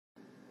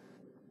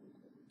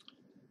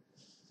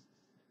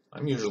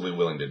I'm usually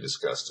willing to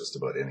discuss just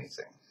about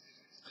anything.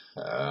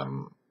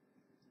 Um,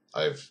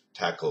 I've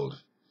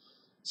tackled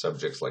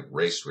subjects like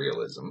race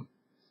realism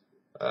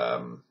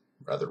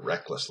rather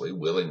recklessly,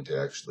 willing to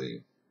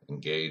actually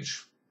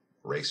engage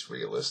race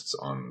realists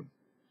on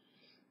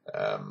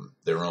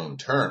their own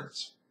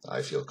terms.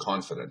 I feel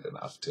confident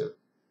enough to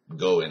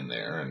go in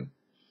there and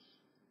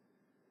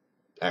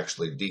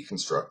actually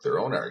deconstruct their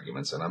own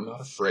arguments, and I'm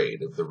not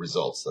afraid of the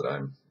results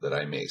that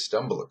I may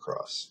stumble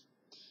across.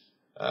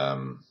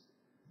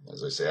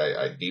 As I say,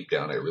 I deep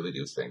down, I really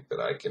do think that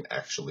I can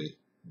actually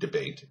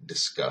debate,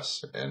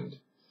 discuss, and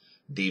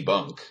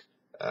debunk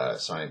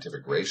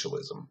scientific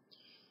racialism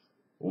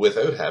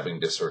without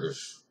having to sort of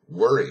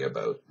worry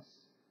about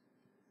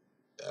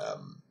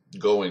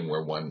going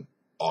where one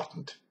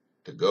oughtn't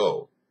to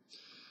go.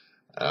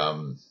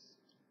 I've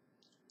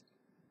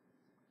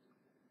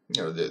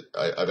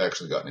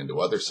actually gotten into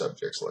other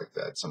subjects like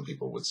that. Some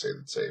people would say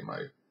that, say,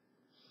 my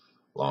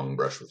long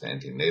brush with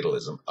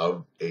antinatalism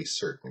of a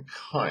certain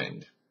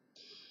kind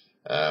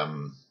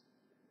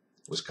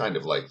was kind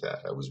of like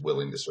that. I was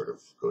willing to sort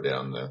of go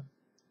down the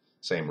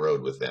same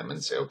road with them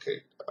and say,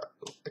 okay,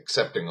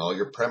 accepting all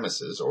your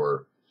premises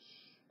or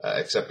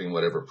accepting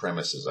whatever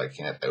premises I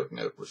can't out and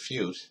out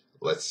refute,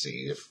 let's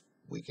see if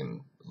we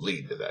can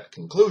lead to that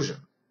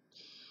conclusion.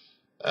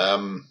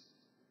 And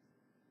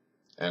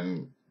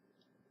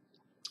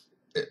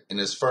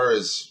as far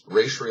as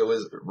race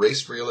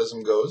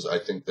realism goes, I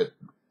think that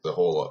the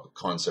whole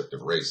concept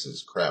of race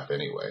is crap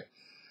anyway.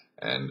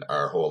 And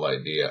our whole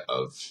idea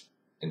of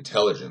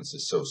intelligence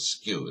is so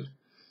skewed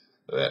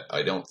that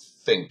I don't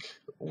think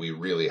we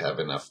really have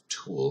enough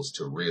tools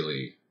to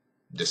really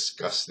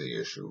discuss the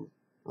issue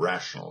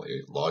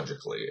rationally,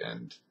 logically,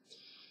 and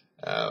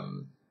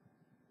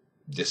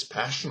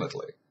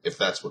dispassionately, if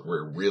that's what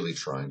we're really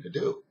trying to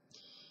do.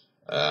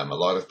 A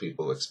lot of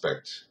people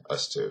expect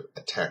us to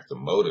attack the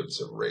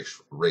motives of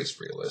race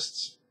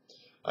realists.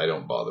 I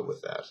don't bother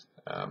with that.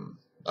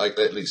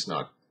 At least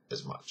not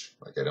as much.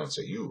 Like, I don't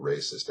say, you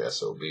racist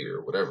SOB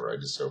or whatever. I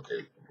just say,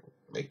 okay,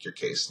 make your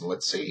case and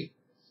let's see.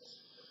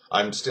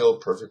 I'm still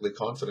perfectly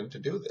confident to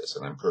do this,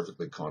 and I'm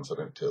perfectly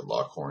confident to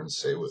lock horns,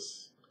 say,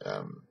 with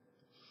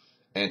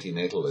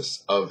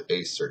antinatalists of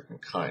a certain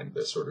kind,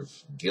 the sort of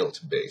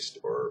guilt-based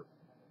or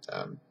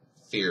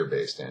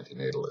fear-based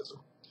antinatalism.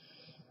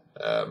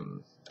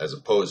 As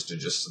opposed to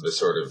just the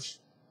sort of,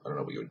 I don't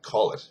know what you would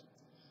call it,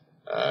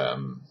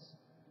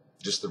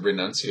 just the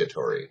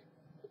renunciatory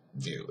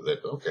view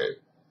that, okay,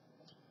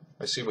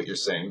 I see what you're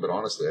saying, but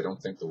honestly, I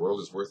don't think the world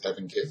is worth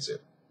having kids in.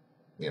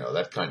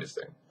 That kind of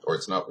thing. Or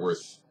it's not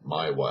worth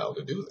my while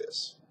to do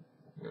this,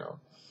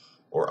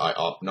 or I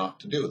opt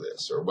not to do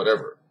this, or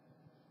whatever.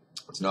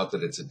 It's not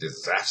that it's a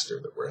disaster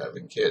that we're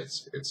having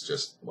kids. It's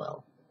just,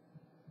 well,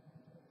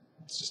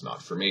 it's just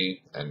not for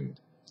me, and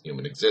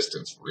human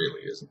existence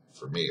really isn't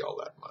for me all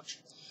that much.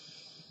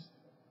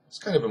 It's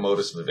kind of a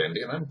modus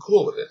vivendi, and I'm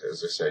cool with it.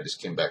 As I say, I just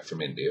came back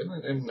from India,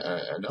 and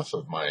enough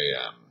of my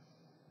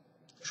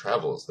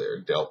travels there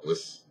dealt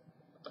with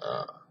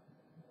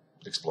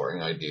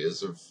exploring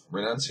ideas of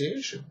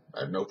renunciation. I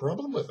have no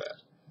problem with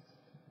that.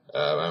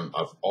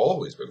 I've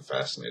always been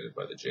fascinated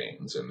by the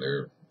Jains, and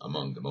they're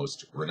among the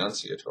most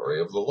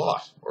renunciatory of the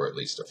lot, or at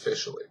least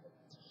officially.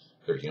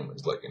 They're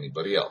humans like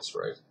anybody else,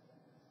 right?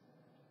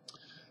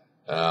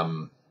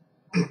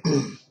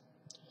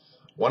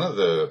 One of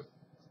the,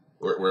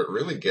 where it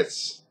really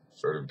gets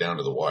sort of down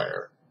to the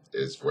wire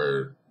is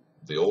where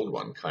the old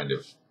one kind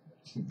of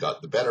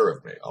got the better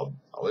of me. I'll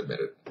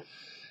admit it.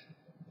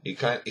 He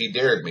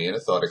dared me in a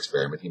thought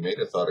experiment. He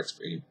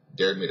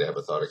dared me to have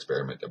a thought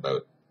experiment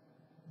about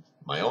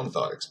my own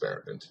thought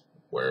experiment,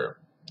 where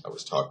I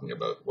was talking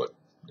about what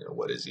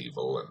is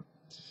evil and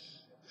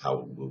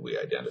how will we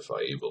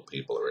identify evil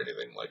people or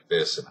anything like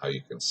this, and how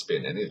you can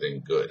spin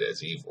anything good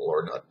as evil,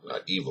 or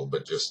not evil,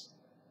 but just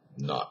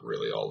not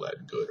really all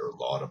that good or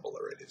laudable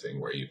or anything,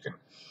 where you can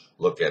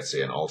look at,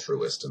 say, an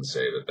altruist and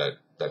say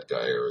that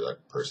guy or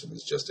that person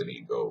is just an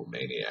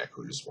egomaniac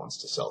who just wants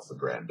to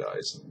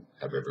self-aggrandize and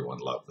have everyone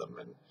love them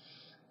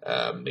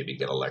and maybe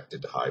get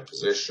elected to high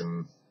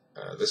position,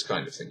 this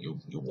kind of thing. You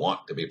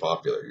want to be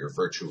popular. You're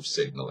virtue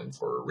signaling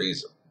for a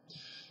reason.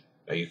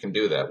 Now, you can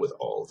do that with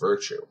all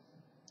virtue.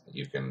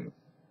 You can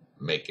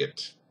make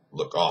it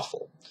look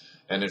awful.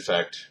 And in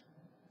fact,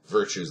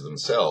 virtues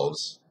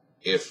themselves,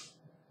 if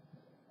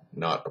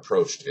not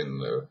approached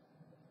in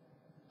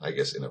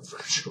a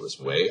virtuous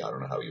way, I don't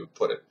know how you would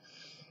put it,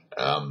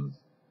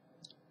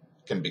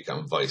 can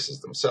become vices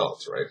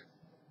themselves, right?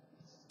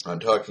 I'm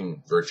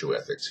talking virtue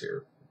ethics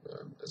here,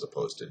 as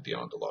opposed to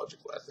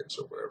deontological ethics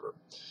or whatever.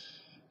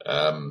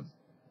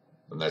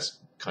 And that's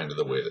kind of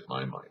the way that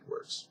my mind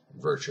works,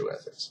 virtue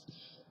ethics.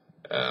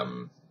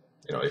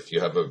 If you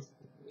have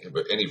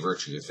any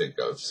virtue you think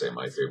of, say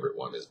my favorite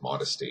one is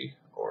modesty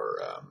or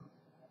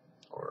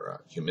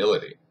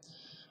humility,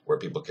 where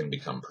people can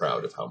become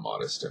proud of how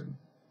modest and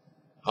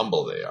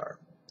humble they are.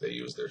 They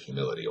use their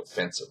humility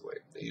offensively.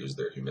 They use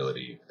their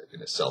humility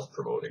in a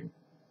self-promoting,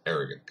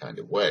 arrogant kind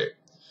of way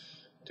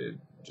to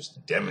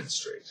just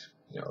demonstrate,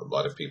 a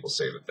lot of people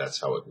say that that's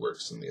how it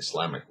works in the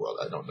Islamic world.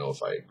 I don't know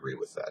if I agree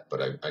with that,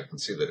 but I can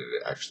see that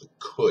it actually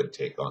could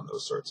take on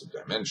those sorts of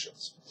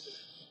dimensions.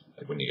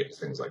 Like when you get to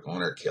things like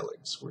honor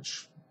killings,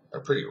 which are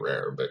pretty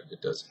rare, but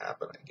it does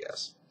happen, I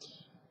guess.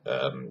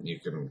 You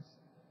can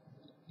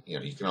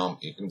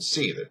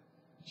see that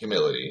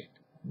humility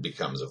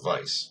becomes a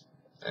vice,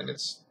 and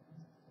it's,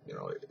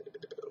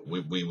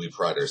 we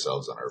pride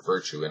ourselves on our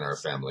virtue in our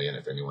family, and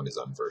if anyone is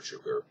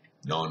unvirtue or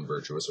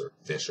non-virtuous or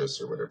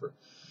vicious or whatever,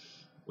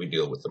 we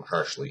deal with them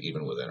harshly,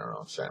 even within our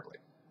own family.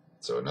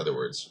 So in other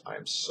words,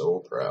 I'm so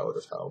proud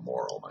of how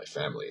moral my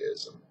family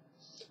is, and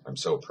I'm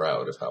so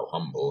proud of how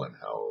humble and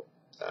how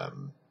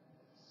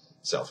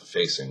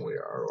self-effacing we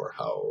are, or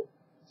how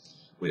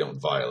we don't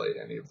violate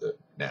any of the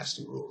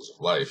nasty rules of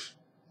life.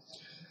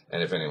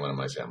 And if anyone in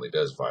my family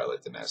does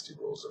violate the nasty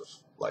rules of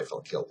life,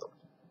 I'll kill them.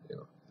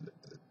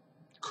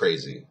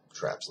 Crazy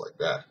traps like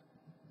that.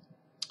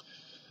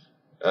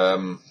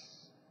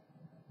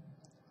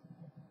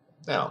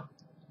 Now,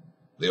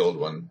 the old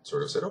one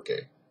sort of said,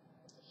 okay,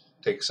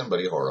 take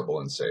somebody horrible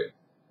and say,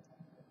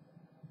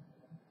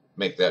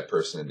 make that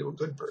person into a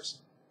good person,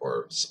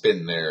 or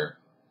spin their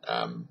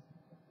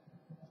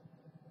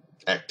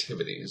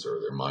activities or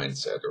their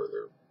mindset or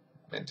their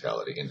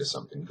mentality into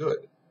something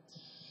good.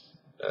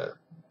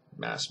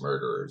 Mass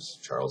murderers,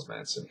 Charles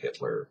Manson,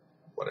 Hitler,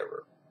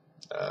 whatever.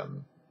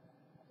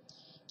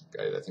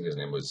 Guy, I think his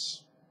name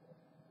was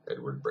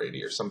Edward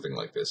Brady or something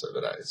like this.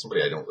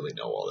 Somebody I don't really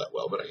know all that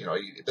well, but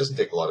it doesn't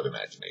take a lot of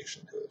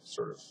imagination to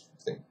sort of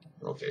think,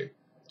 okay,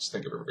 just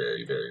think of a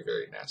very, very,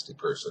 very nasty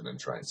person and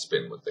try and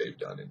spin what they've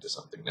done into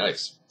something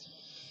nice.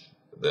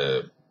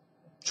 The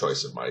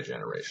choice of my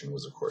generation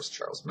was, of course,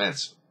 Charles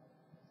Manson.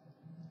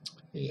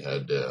 He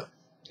had a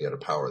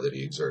power that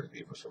he exerted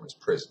even from his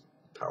prison,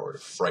 power to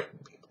frighten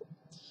people.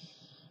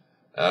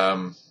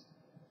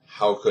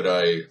 How could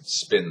I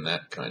spin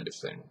that kind of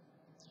thing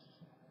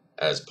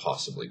as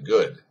possibly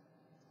good?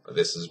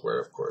 This is where,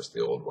 of course,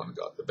 the old one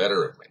got the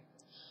better of me.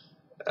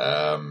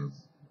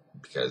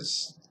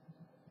 Because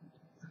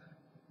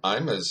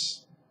I'm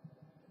as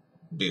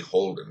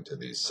beholden to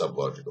these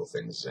sublogical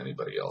things as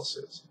anybody else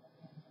is.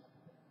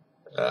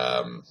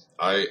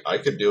 I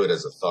could do it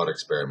as a thought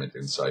experiment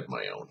inside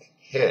my own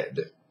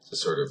head to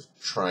sort of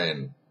try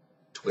and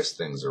twist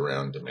things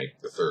around to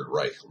make the Third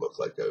Reich look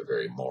like a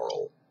very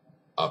moral,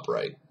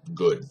 upright,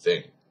 good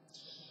thing.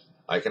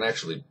 I can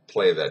actually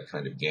play that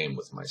kind of game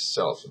with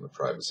myself in the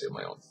privacy of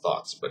my own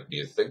thoughts, but do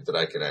you think that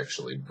I can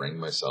actually bring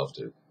myself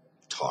to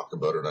talk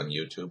about it on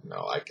YouTube?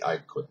 No, I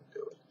couldn't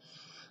do it.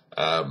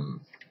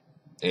 And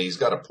he's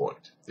got a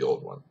point, the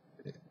old one.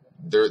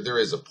 There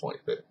is a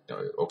point that,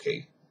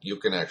 okay, you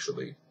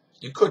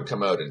could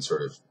come out and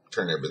sort of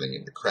turn everything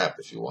into crap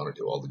if you want to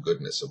do all the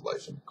goodness of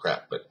life into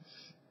crap, but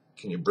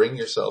can you bring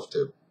yourself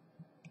to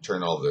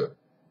turn all the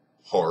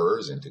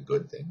horrors into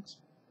good things?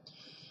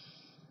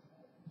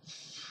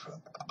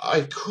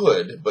 I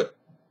could, but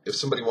if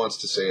somebody wants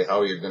to say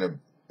how you're going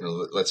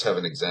to, let's have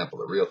an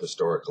example, a real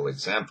historical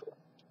example.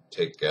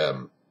 Take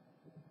Adolf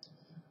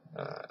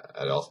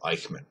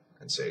Eichmann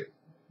and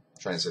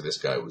try and say this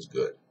guy was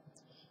good.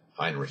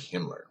 Heinrich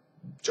Himmler,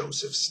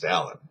 Joseph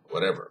Stalin,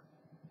 whatever.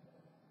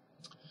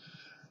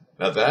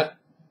 Now that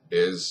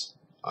is,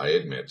 I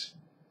admit,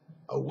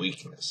 a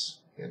weakness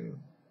in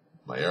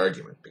my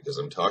argument, because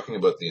I'm talking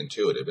about the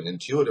intuitive, and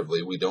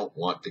intuitively we don't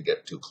want to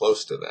get too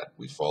close to that.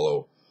 We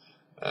follow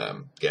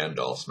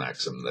Gandalf's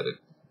maxim that it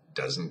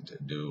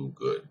doesn't do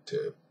good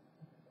to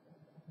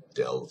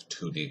delve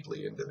too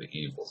deeply into the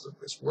evils of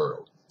this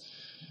world.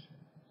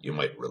 You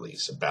might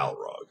release a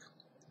Balrog.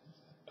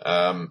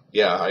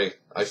 Yeah,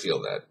 I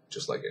feel that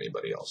just like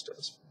anybody else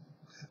does.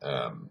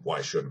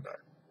 Why shouldn't I?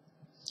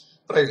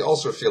 But I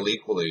also feel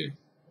equally,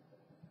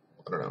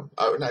 I don't know,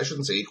 I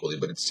shouldn't say equally,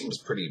 but it seems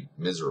pretty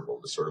miserable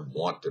to sort of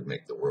want to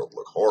make the world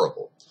look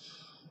horrible,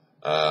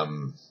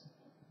 and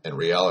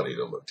reality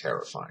to look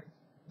terrifying.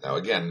 Now,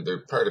 again,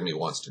 part of me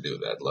wants to do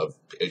that.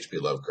 H.P.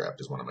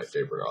 Lovecraft is one of my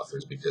favorite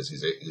authors because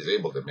he's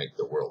able to make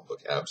the world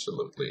look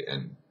absolutely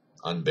and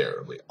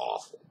unbearably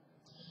awful.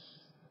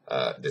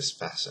 This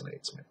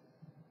fascinates me.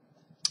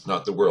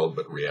 Not the world,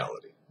 but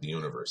reality, the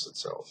universe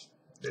itself.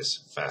 This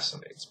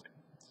fascinates me.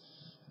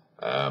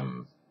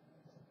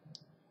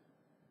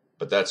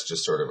 But that's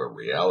just sort of a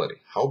reality.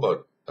 How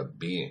about a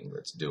being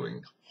that's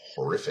doing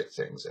horrific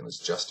things and is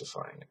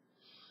justifying it?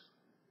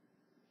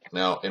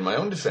 Now, in my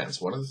own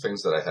defense, one of the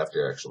things that I have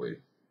to actually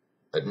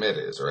admit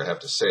I have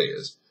to say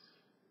is,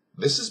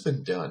 this has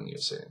been done, you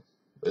see.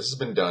 This has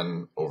been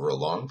done over a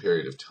long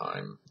period of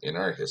time in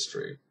our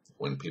history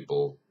when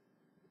people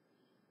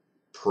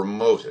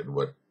promoted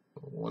what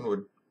one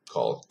would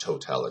call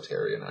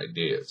totalitarian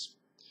ideas.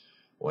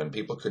 When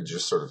people could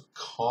just sort of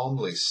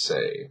calmly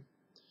say,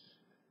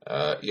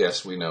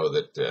 yes, we know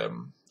that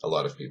a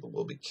lot of people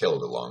will be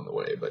killed along the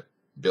way, but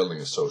building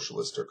a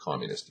socialist or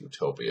communist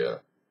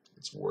utopia,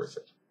 it's worth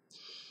it.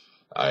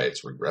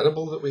 It's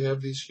regrettable that we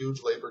have these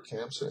huge labor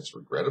camps, and it's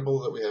regrettable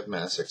that we have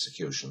mass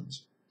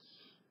executions.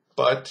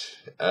 But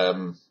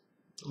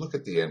look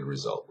at the end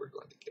result we're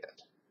going to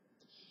get.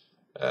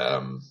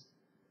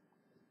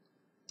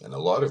 And a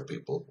lot of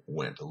people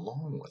went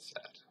along with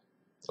that.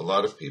 A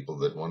lot of people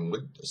that one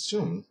would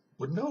assume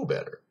would know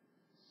better.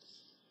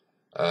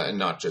 And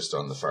not just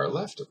on the far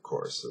left, of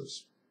course.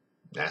 There's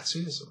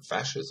Nazism,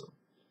 fascism.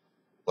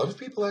 A lot of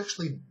people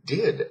actually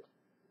did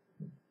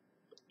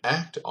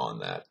act on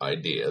that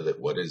idea that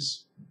what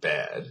is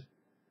bad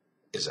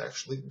is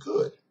actually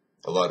good.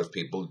 A lot of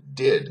people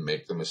did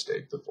make the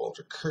mistake that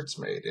Walter Kurtz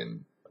made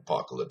in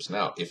Apocalypse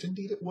Now, if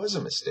indeed it was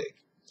a mistake.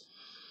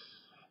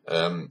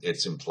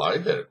 It's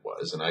implied that it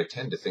was, and I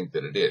tend to think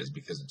that it is,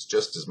 because it's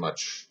just as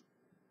much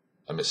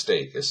a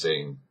mistake as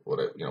saying what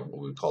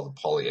we call the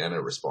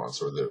Pollyanna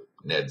response or the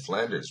Ned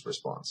Flanders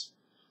response.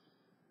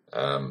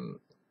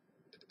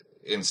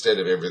 Instead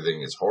of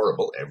everything is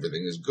horrible,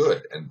 everything is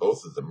good, and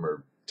both of them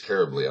are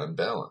terribly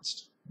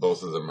unbalanced.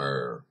 Both of them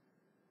are,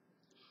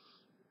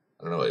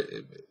 I don't know,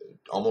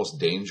 almost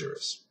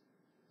dangerous.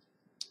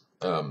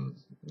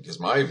 Because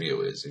my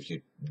view is, if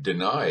you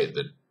deny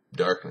the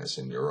darkness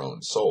in your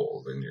own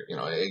soul, then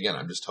again,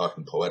 I'm just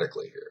talking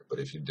poetically here, but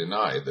if you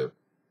deny the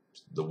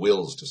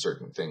wills to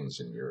certain things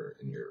in your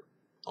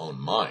own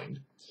mind,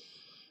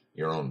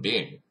 your own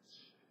being,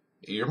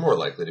 you're more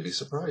likely to be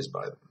surprised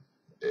by them.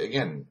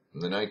 Again, in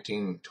the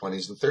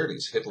 1920s and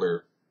 30s,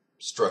 Hitler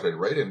strutted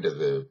right into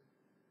the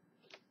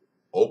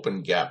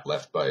open gap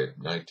left by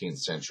 19th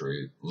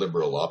century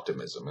liberal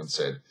optimism and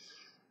said,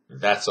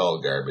 that's all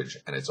garbage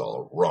and it's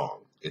all wrong.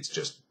 It's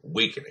just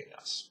weakening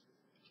us.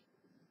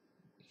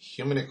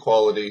 Human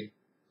equality,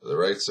 the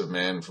rights of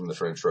man from the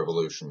French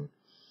Revolution,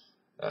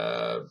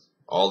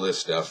 all this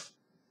stuff,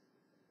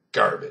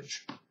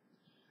 garbage.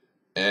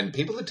 And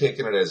people had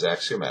taken it as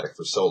axiomatic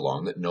for so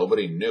long that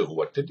nobody knew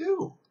what to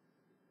do.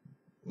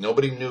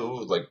 Nobody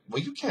knew,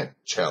 you can't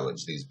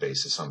challenge these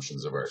base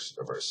assumptions of our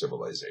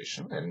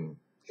civilization. And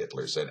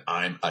Hitler said,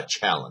 I'm a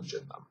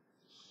challenging them.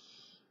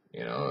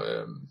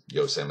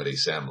 Yosemite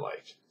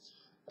Sam-like.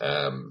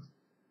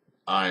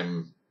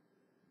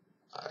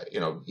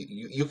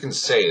 You can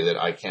say that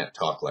I can't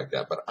talk like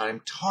that, but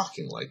I'm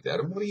talking like that,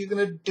 and what are you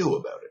going to do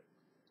about it?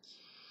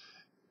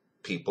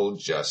 People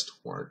just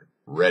weren't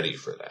ready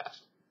for that.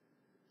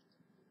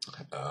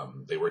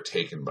 They were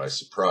taken by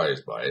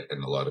surprise by it,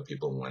 and a lot of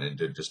people went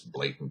into just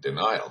blatant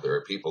denial. There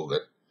are people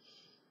that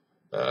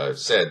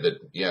said that,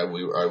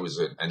 I was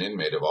an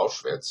inmate of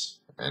Auschwitz,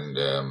 and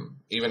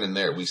even in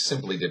there, we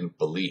simply didn't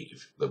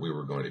believe that we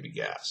were going to be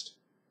gassed.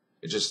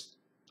 The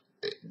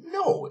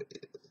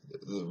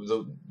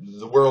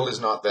world is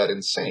not that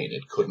insane.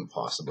 It couldn't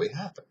possibly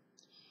happen.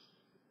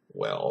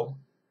 Well,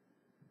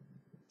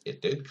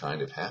 it did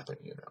kind of happen,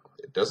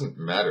 It doesn't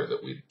matter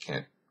that we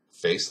can't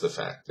face the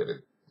fact that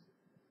it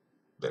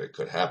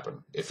could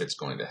happen if it's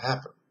going to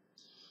happen.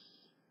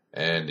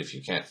 And if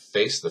you can't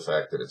face the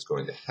fact that it's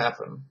going to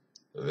happen,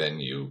 then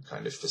you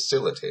kind of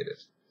facilitate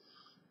it.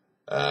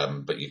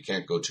 But you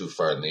can't go too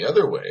far in the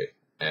other way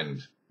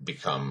and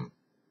become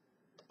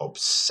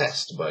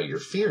obsessed by your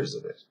fears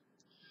of it.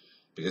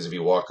 Because if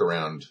you walk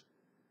around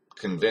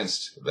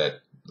convinced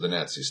that the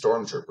Nazi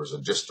stormtroopers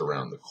are just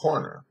around the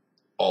corner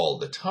all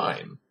the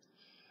time,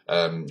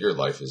 your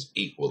life is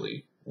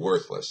equally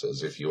worthless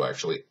as if you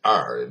actually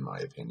are, in my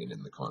opinion,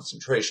 in the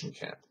concentration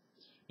camp.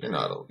 You're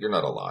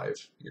not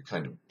alive. You're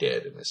kind of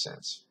dead in a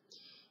sense.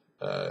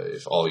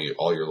 If all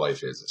your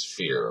life is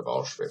fear of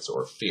Auschwitz,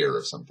 or fear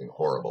of something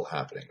horrible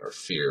happening, or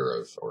fear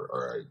of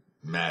or a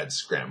mad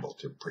scramble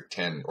to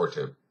pretend, or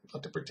to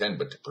not to pretend,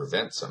 but to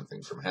prevent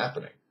something from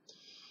happening.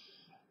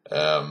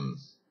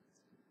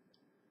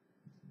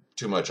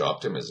 Too much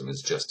optimism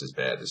is just as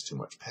bad as too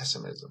much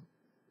pessimism.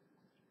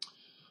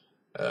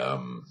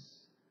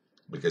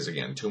 Because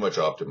again, too much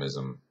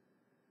optimism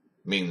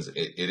means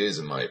it is,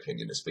 in my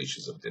opinion, a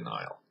species of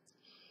denial.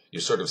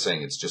 You're sort of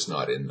saying it's just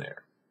not in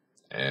there,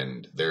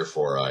 and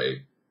therefore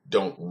I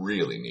don't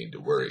really need to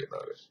worry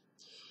about it.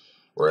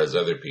 Whereas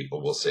other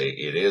people will say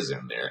it is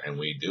in there, and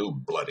we do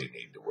bloody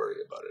need to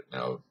worry about it.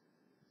 Now,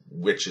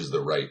 which is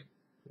the right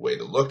way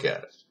to look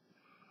at it?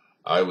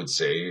 I would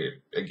say,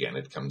 again,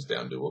 it comes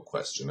down to a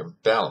question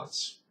of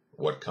balance.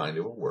 What kind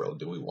of a world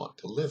do we want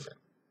to live in?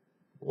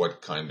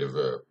 What kind of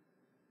a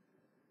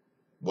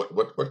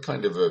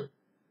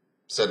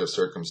set of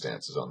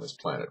circumstances on this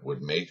planet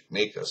would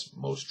make us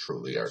most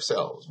truly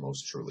ourselves,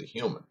 most truly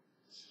human?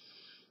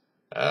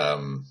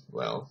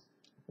 Well,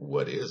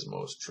 what is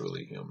most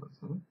truly human?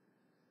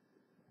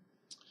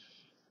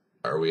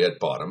 Are we at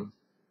bottom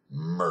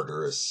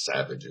murderous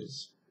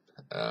savages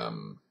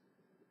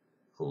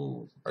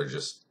who are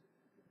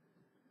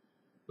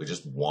we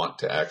just want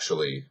to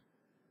actually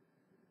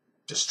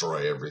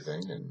destroy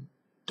everything and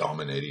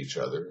dominate each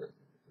other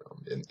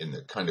in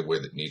the kind of way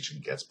that Nietzsche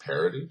gets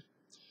parodied?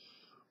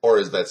 Or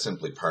is that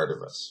simply part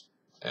of us?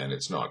 And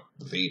it's not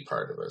the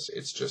part of us.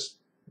 It's just,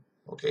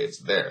 okay, it's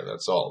there.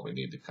 That's all. We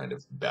need to kind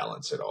of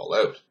balance it all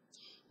out,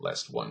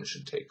 lest one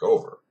should take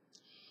over.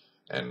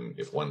 And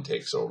if one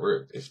takes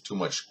over, if too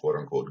much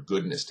quote-unquote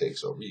goodness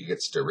takes over, you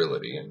get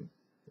sterility. And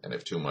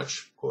if too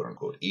much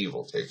quote-unquote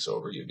evil takes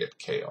over, you get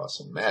chaos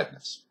and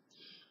madness.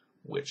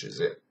 Which is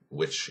it?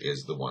 Which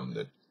is the one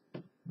that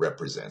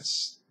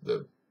represents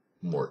the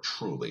more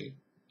truly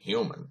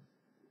human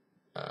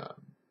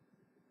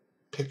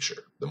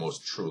picture, the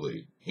most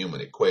truly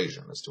human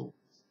equation as to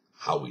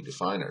how we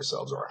define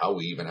ourselves, or how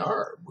we even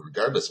are,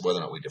 regardless of whether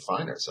or not we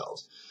define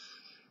ourselves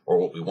or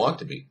what we want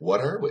to be.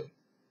 What are we?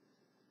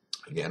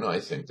 Again, I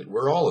think that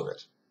we're all of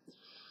it.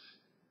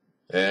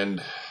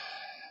 And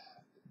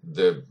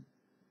the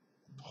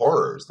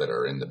horrors that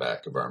are in the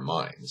back of our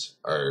minds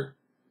are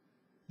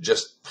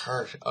just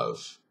part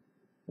of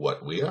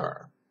what we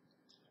are.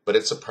 But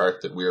it's a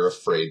part that we're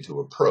afraid to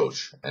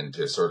approach and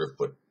to sort of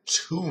put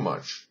too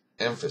much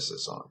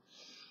emphasis on.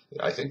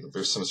 I think that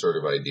there's some sort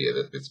of idea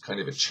that it's kind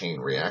of a chain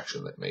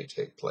reaction that may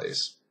take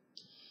place,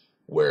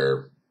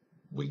 where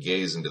we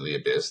gaze into the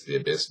abyss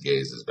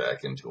gazes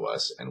back into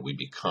us, and we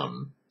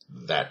become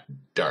that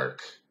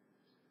dark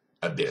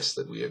abyss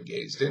that we have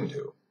gazed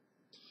into.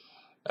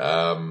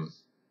 Well,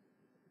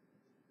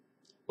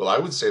 I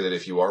would say that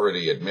if you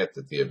already admit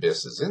that the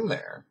abyss is in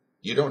there,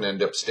 you don't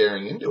end up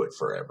staring into it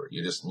forever.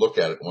 You just look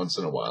at it once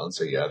in a while and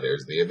say, yeah,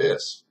 there's the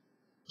abyss.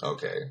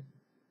 Okay.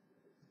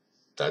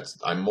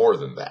 I'm more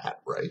than that,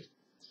 right?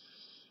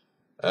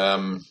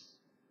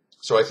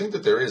 So I think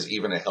that there is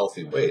even a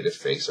healthy way to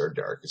face our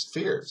darkest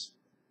fears.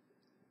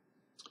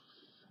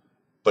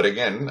 But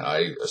again,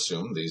 I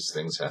assume these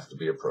things have to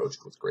be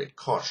approached with great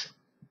caution.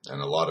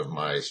 And a lot of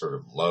my sort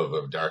of love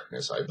of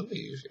darkness, I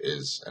believe,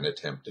 is an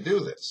attempt to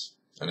do this.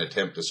 An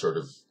attempt to sort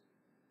of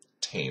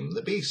tame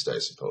the beast, I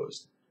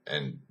suppose.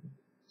 And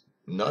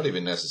not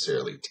even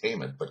necessarily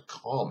tame it, but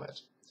calm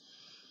it.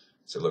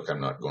 Say, look,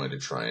 I'm not going to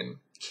try and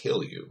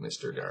kill you,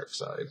 Mr.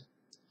 Darkseid.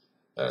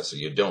 So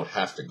you don't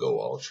have to go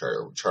all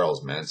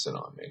Charles Manson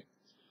on me.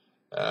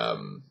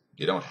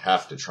 You don't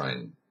have to try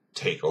and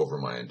take over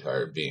my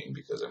entire being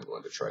because I'm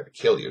going to try to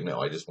kill you. No,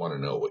 I just want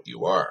to know what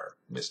you are,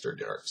 Mr.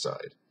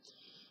 Darkseid.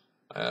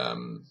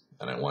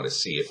 And I want to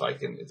see if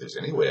there's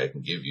any way I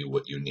can give you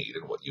what you need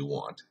and what you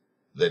want,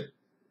 that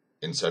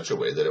in such a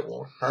way that it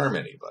won't harm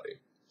anybody.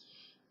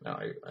 Now,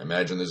 I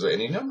imagine there's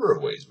any number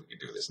of ways we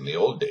could do this. In the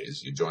old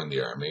days, you joined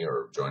the army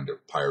or joined a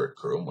pirate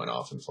crew and went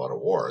off and fought a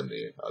war on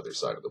the other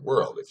side of the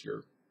world, if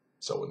you're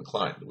so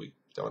inclined. We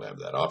don't have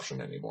that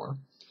option anymore.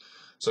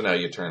 So now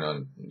you turn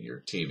on your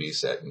TV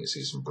set and you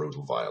see some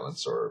brutal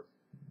violence or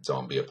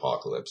zombie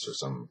apocalypse or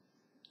some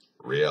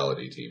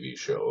reality TV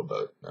show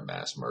about a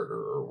mass murder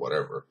or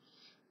whatever.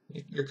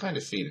 You're kind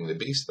of feeding the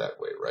beast that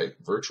way, right?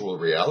 Virtual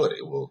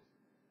reality will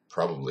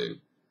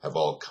probably have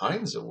all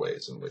kinds of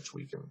ways in which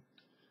we can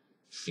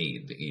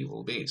feed the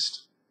evil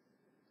beast.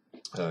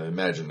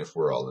 Imagine if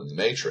we're all in the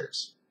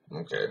Matrix.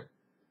 Okay.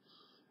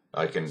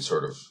 I can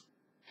sort of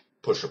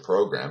push a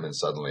program and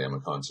suddenly I'm a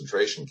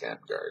concentration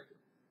camp guard.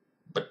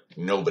 But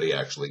nobody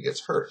actually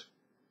gets hurt.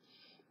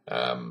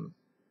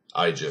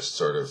 I just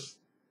sort of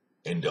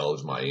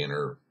indulge my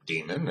inner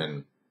demon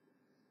and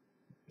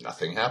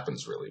nothing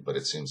happens really. But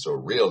it seems so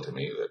real to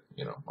me that,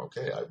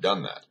 okay, I've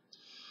done that.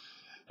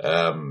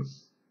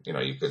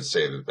 You could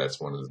say that that's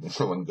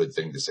one good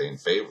thing to say in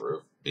favor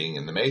of being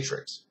in the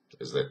Matrix,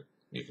 is that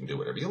you can do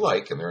whatever you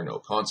like and there are no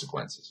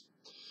consequences.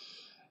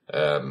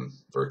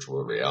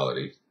 Virtual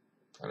reality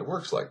kind of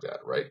works like that,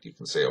 right? You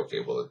can say, okay,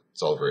 well,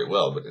 it's all very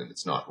well, but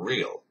it's not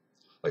real.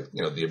 Like,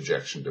 the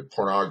objection to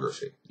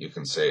pornography. You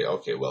can say,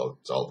 okay, well,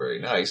 it's all very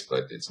nice,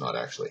 but it's not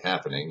actually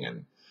happening,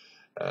 and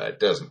it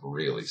doesn't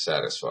really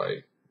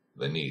satisfy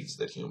the needs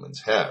that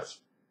humans have.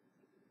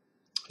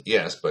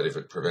 Yes, but if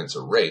it prevents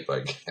a rape, I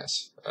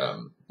guess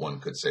one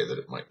could say that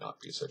it might not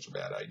be such a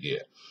bad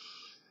idea.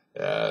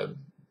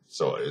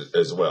 So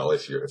as well,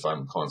 if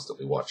I'm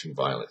constantly watching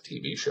violent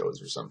TV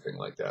shows or something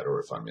like that, or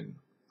if I'm in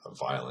a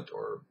violent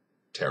or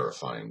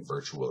terrifying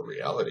virtual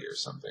reality or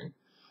something,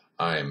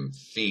 I'm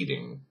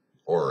feeding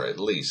or at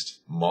least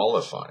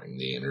mollifying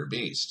the inner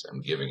beast.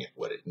 I'm giving it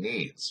what it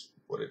needs,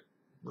 what it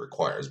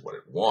requires, what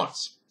it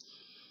wants.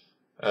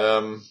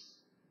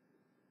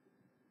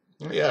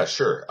 Yeah,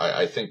 sure.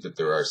 I think that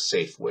there are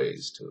safe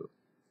ways to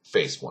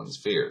face one's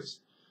fears,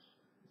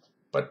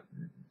 but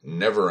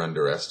never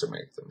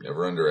underestimate them.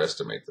 Never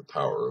underestimate the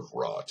power of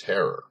raw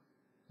terror.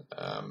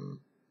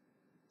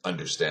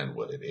 Understand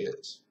what it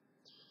is.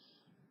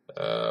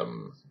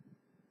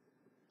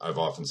 I've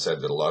often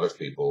said that a lot of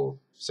people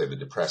say the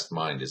depressed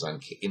mind is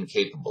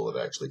incapable of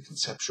actually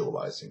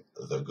conceptualizing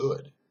the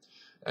good,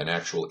 an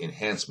actual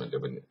enhancement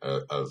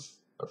of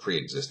a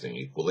pre-existing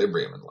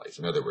equilibrium in life.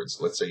 In other words,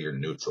 let's say you're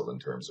neutral in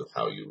terms of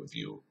how you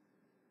view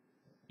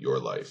your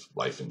life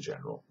in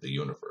general, the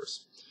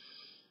universe.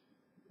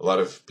 A lot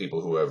of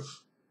people who have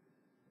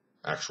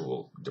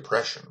actual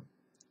depression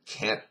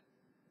can't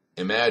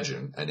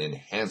imagine an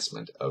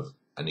enhancement of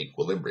an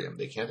equilibrium.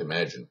 They can't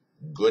imagine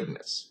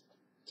goodness.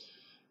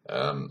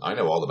 I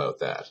know all about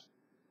that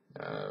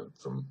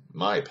from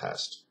my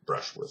past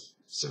brush with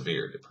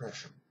severe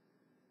depression.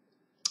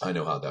 I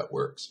know how that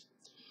works.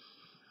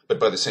 But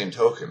by the same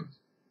token,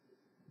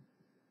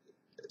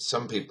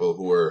 some people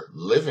who are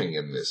living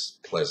in this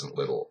pleasant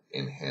little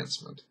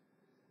enhancement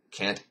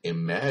can't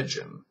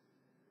imagine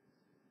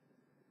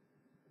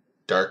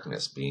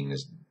darkness being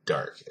as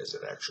dark as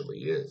it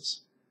actually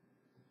is.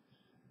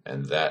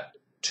 And that,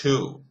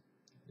 too,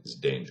 is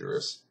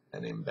dangerous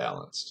and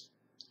imbalanced.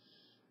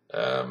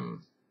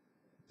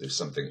 There's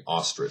something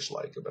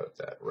ostrich-like about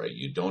that, right?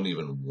 You don't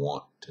even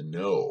want to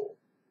know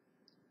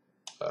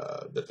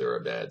that there are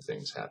bad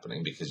things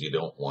happening because you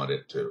don't want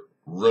it to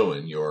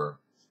ruin your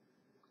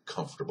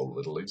comfortable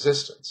little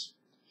existence.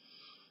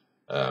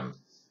 La,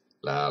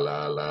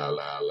 la, la,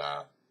 la,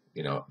 la,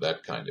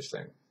 that kind of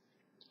thing.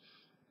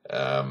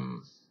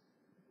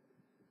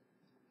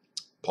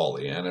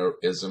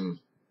 Pollyannaism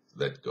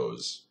that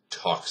goes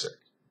toxic.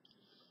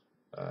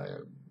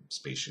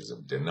 Species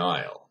of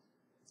denial.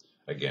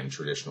 Again,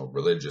 traditional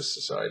religious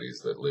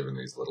societies that live in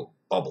these little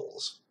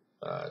bubbles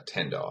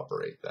tend to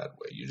operate that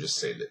way. You just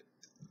say that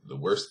the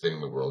worst thing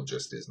in the world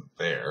just isn't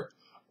there,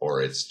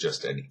 or it's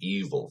just an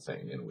evil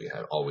thing, and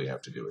all we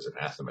have to do is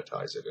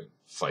anathematize it and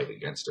fight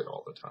against it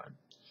all the time.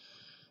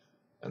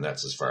 And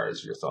that's as far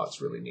as your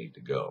thoughts really need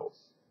to go.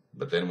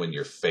 But then when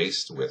you're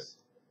faced with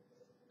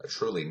a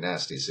truly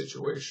nasty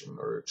situation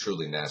or a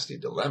truly nasty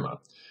dilemma,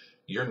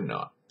 you're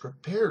not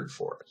prepared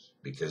for it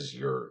because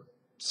your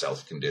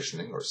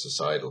self-conditioning or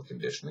societal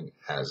conditioning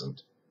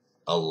hasn't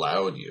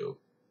allowed you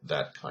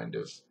that kind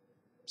of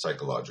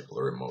psychological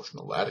or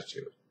emotional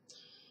latitude.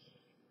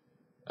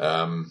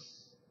 How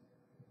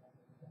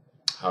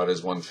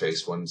does one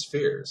face one's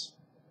fears?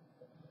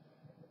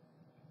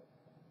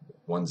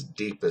 One's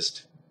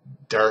deepest,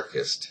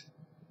 darkest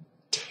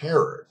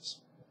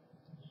terrors.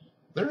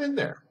 They're in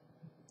there.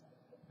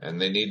 And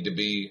they need to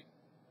be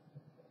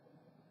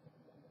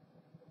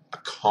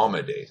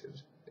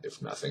accommodated,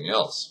 if nothing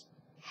else.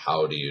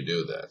 How do you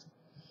do that?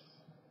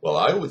 Well,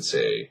 I would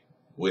say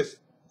with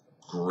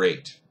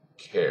great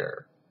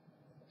care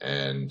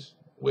and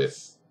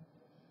with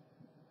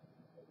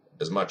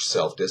as much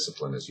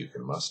self-discipline as you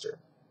can muster.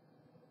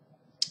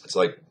 It's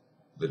like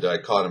the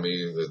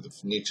dichotomy, the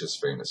Nietzsche's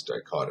famous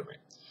dichotomy.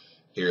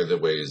 Here the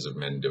ways of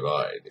men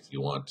divide. If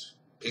you want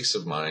peace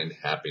of mind,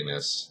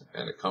 happiness,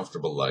 and a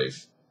comfortable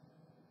life,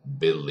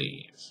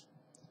 believe.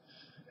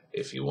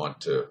 If you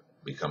want to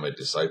become a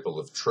disciple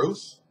of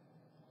truth,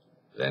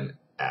 then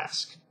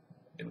ask,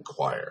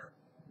 inquire,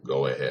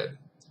 go ahead.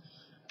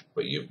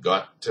 But you've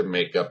got to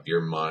make up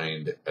your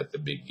mind at the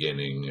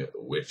beginning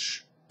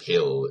which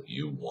pill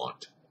you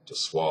want to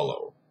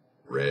swallow,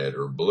 red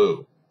or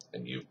blue.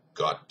 And you've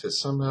got to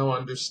somehow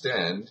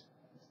understand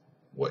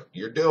what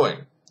you're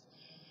doing.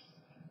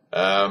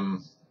 I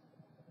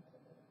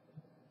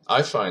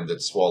find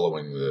that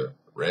swallowing the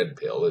red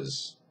pill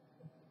is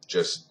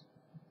just,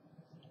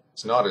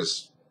 it's not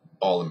as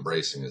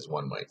all-embracing as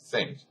one might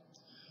think.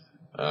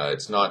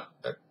 It's not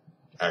an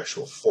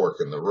actual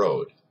fork in the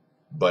road,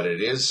 but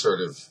it is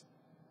sort of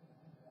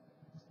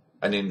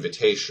an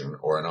invitation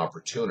or an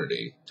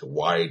opportunity to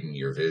widen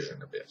your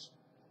vision a bit,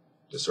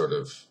 to sort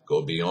of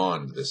go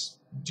beyond this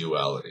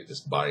duality,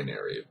 this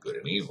binary of good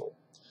and evil.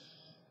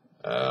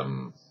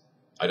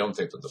 I don't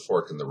think that the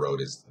fork in the road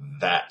is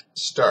that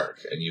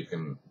stark, and you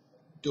can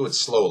do it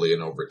slowly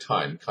and over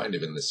time, kind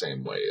of in the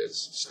same way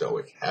as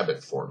Stoic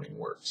habit forming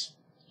works.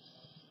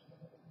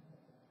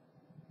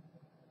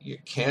 You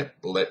can't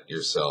let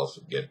yourself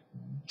get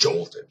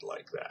jolted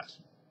like that.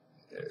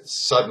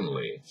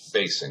 Suddenly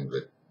facing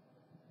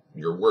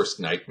your worst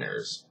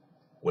nightmares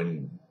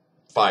when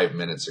 5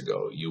 minutes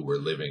ago you were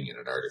living in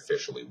an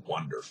artificially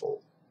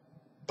wonderful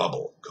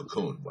bubble,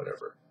 cocoon,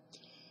 whatever.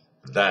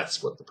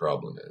 That's what the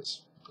problem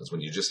is. It's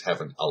when you just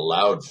haven't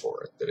allowed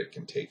for it that it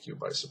can take you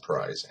by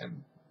surprise,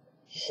 and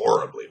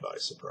horribly by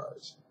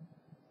surprise.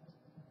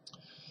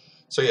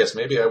 So yes,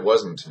 maybe I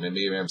wasn't, and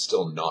maybe I'm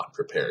still not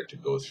prepared to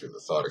go through the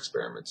thought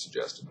experiment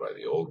suggested by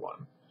the old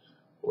one,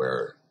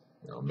 where,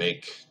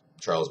 make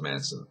Charles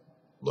Manson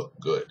look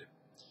good.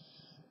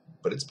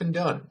 But it's been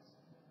done.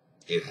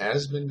 It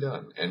has been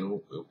done,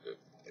 and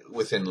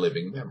within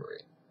living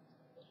memory.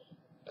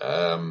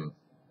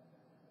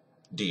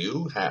 Do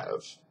you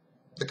have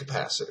the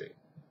capacity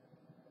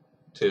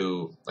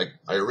to, like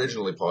I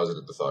originally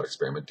posited the thought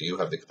experiment, do you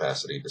have the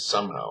capacity to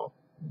somehow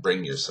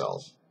bring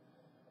yourself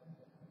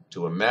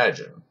to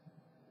imagine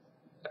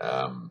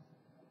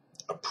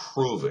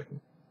approving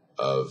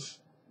of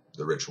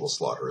the ritual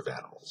slaughter of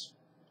animals?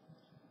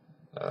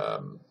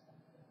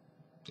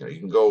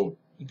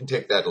 You can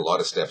take that a lot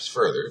of steps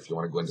further if you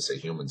want to go into, say,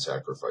 human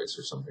sacrifice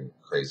or something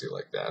crazy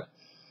like that.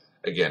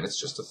 Again, it's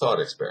just a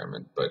thought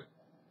experiment, but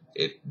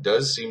it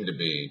does seem to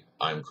be,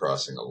 I'm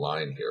crossing a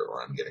line here,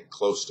 or I'm getting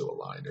close to a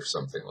line, or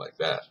something like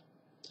that.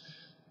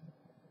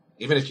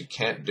 Even if you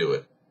can't do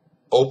it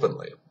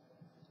openly,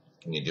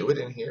 can you do it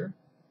in here?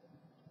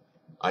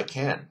 I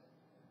can,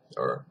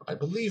 or I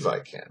believe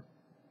I can.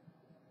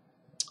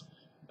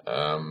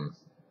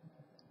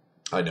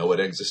 I know what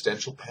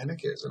existential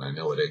panic is, and I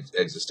know what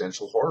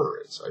existential horror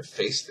is. I've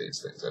faced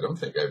these things. I don't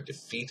think I've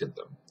defeated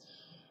them.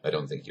 I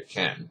don't think you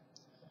can.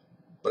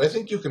 But I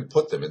think you can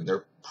put them in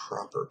their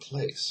proper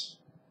place.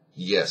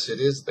 Yes, it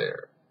is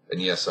there. And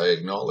yes, I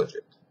acknowledge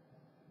it.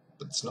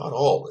 But it's not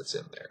all that's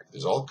in there.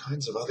 There's all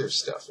kinds of other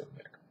stuff in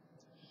there.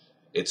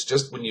 It's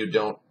just when you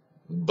don't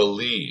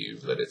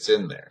believe that it's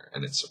in there,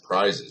 and it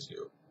surprises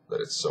you,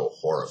 that it's so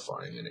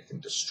horrifying and it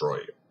can destroy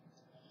you.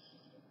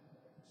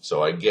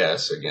 So I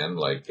guess, again,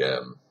 like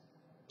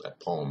that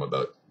poem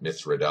about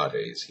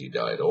Mithridates, he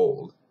died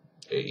old,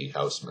 A.E.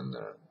 Houseman,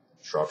 the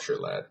Shropshire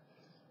lad,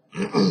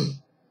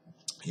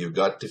 you've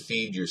got to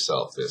feed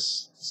yourself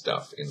this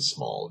stuff in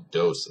small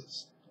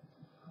doses.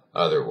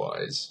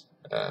 Otherwise,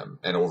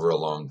 and over a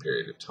long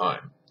period of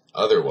time,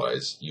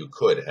 otherwise you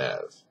could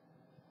have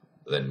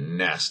the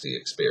nasty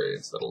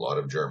experience that a lot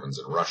of Germans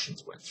and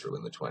Russians went through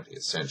in the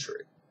 20th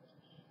century,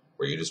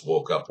 where you just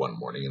woke up one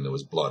morning and there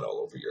was blood all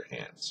over your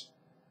hands,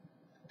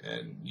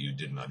 and you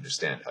didn't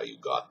understand how you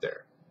got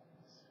there.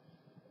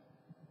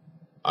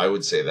 I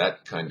would say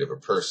that kind of a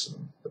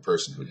person, the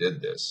person who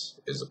did this,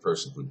 is a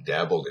person who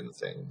dabbled in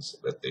things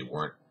that they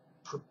weren't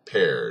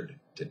prepared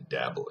to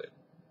dabble in.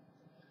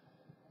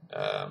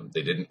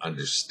 They didn't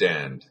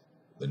understand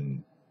the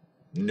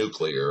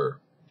nuclear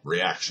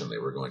reaction they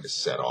were going to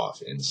set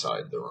off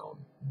inside their own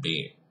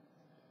being.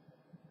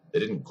 They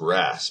didn't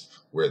grasp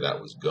where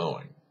that was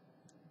going.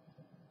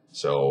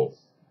 So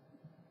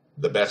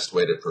the best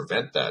way to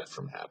prevent that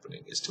from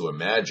happening is to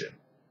imagine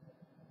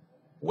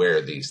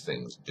where these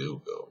things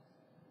do go.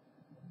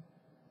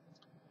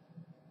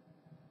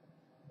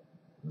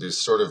 There's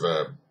sort of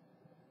a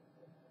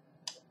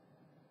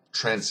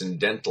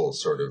transcendental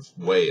sort of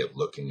way of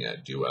looking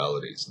at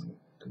dualities and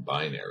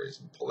binaries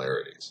and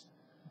polarities,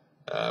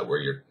 where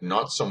you're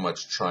not so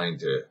much trying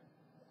to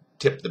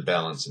tip the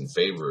balance in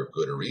favor of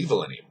good or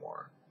evil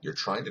anymore. You're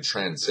trying to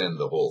transcend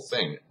the whole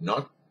thing,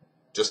 not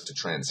just to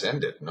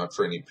transcend it, not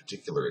for any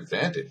particular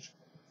advantage,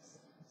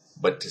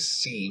 but to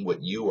see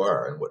what you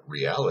are and what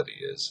reality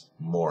is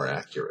more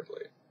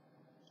accurately.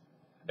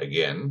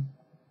 Again,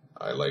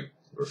 I like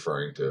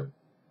referring to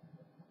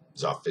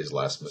Zoffe's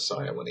Last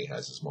Messiah when he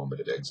has his moment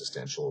of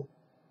existential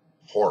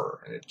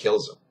horror and it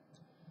kills him.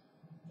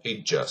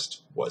 He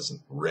just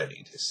wasn't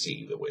ready to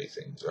see the way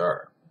things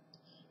are.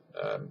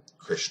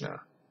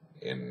 Arjuna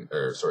in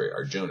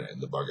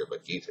the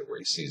Bhagavad Gita, where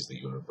he sees the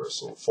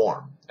universal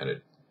form, and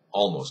it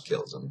almost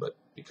kills him, but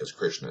because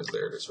Krishna is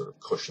there to sort of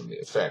cushion the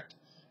effect,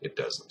 it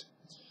doesn't.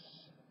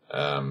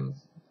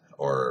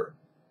 Or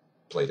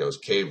Plato's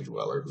cave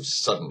dweller,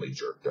 who's suddenly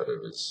jerked out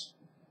of his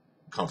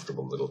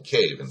comfortable little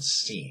cave and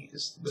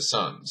sees the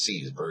sun,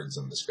 sees birds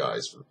in the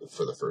skies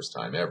for the first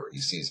time ever. He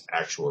sees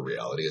actual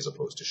reality as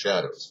opposed to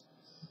shadows.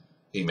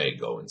 He may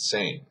go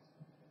insane.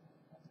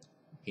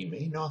 He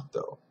may not,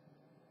 though.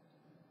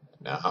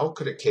 Now, how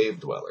could a cave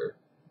dweller,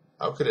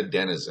 how could a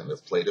denizen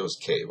of Plato's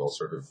cave, I'll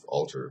sort of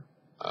alter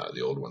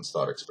the old one's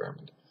thought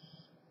experiment,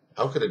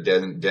 how could a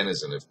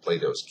denizen of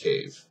Plato's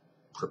cave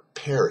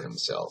prepare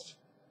himself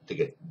to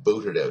get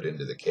booted out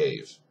into the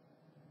cave,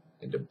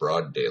 into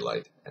broad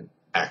daylight and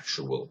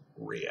actual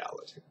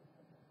reality?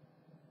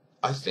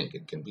 I think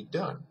it can be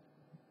done.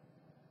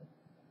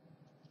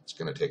 It's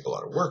going to take a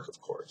lot of work,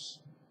 of course,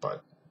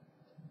 but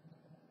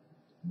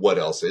what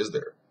else is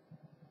there?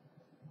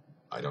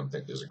 I don't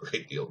think there's a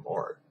great deal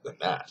more than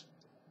that.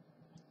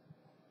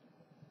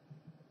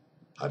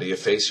 How do you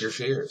face your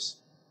fears?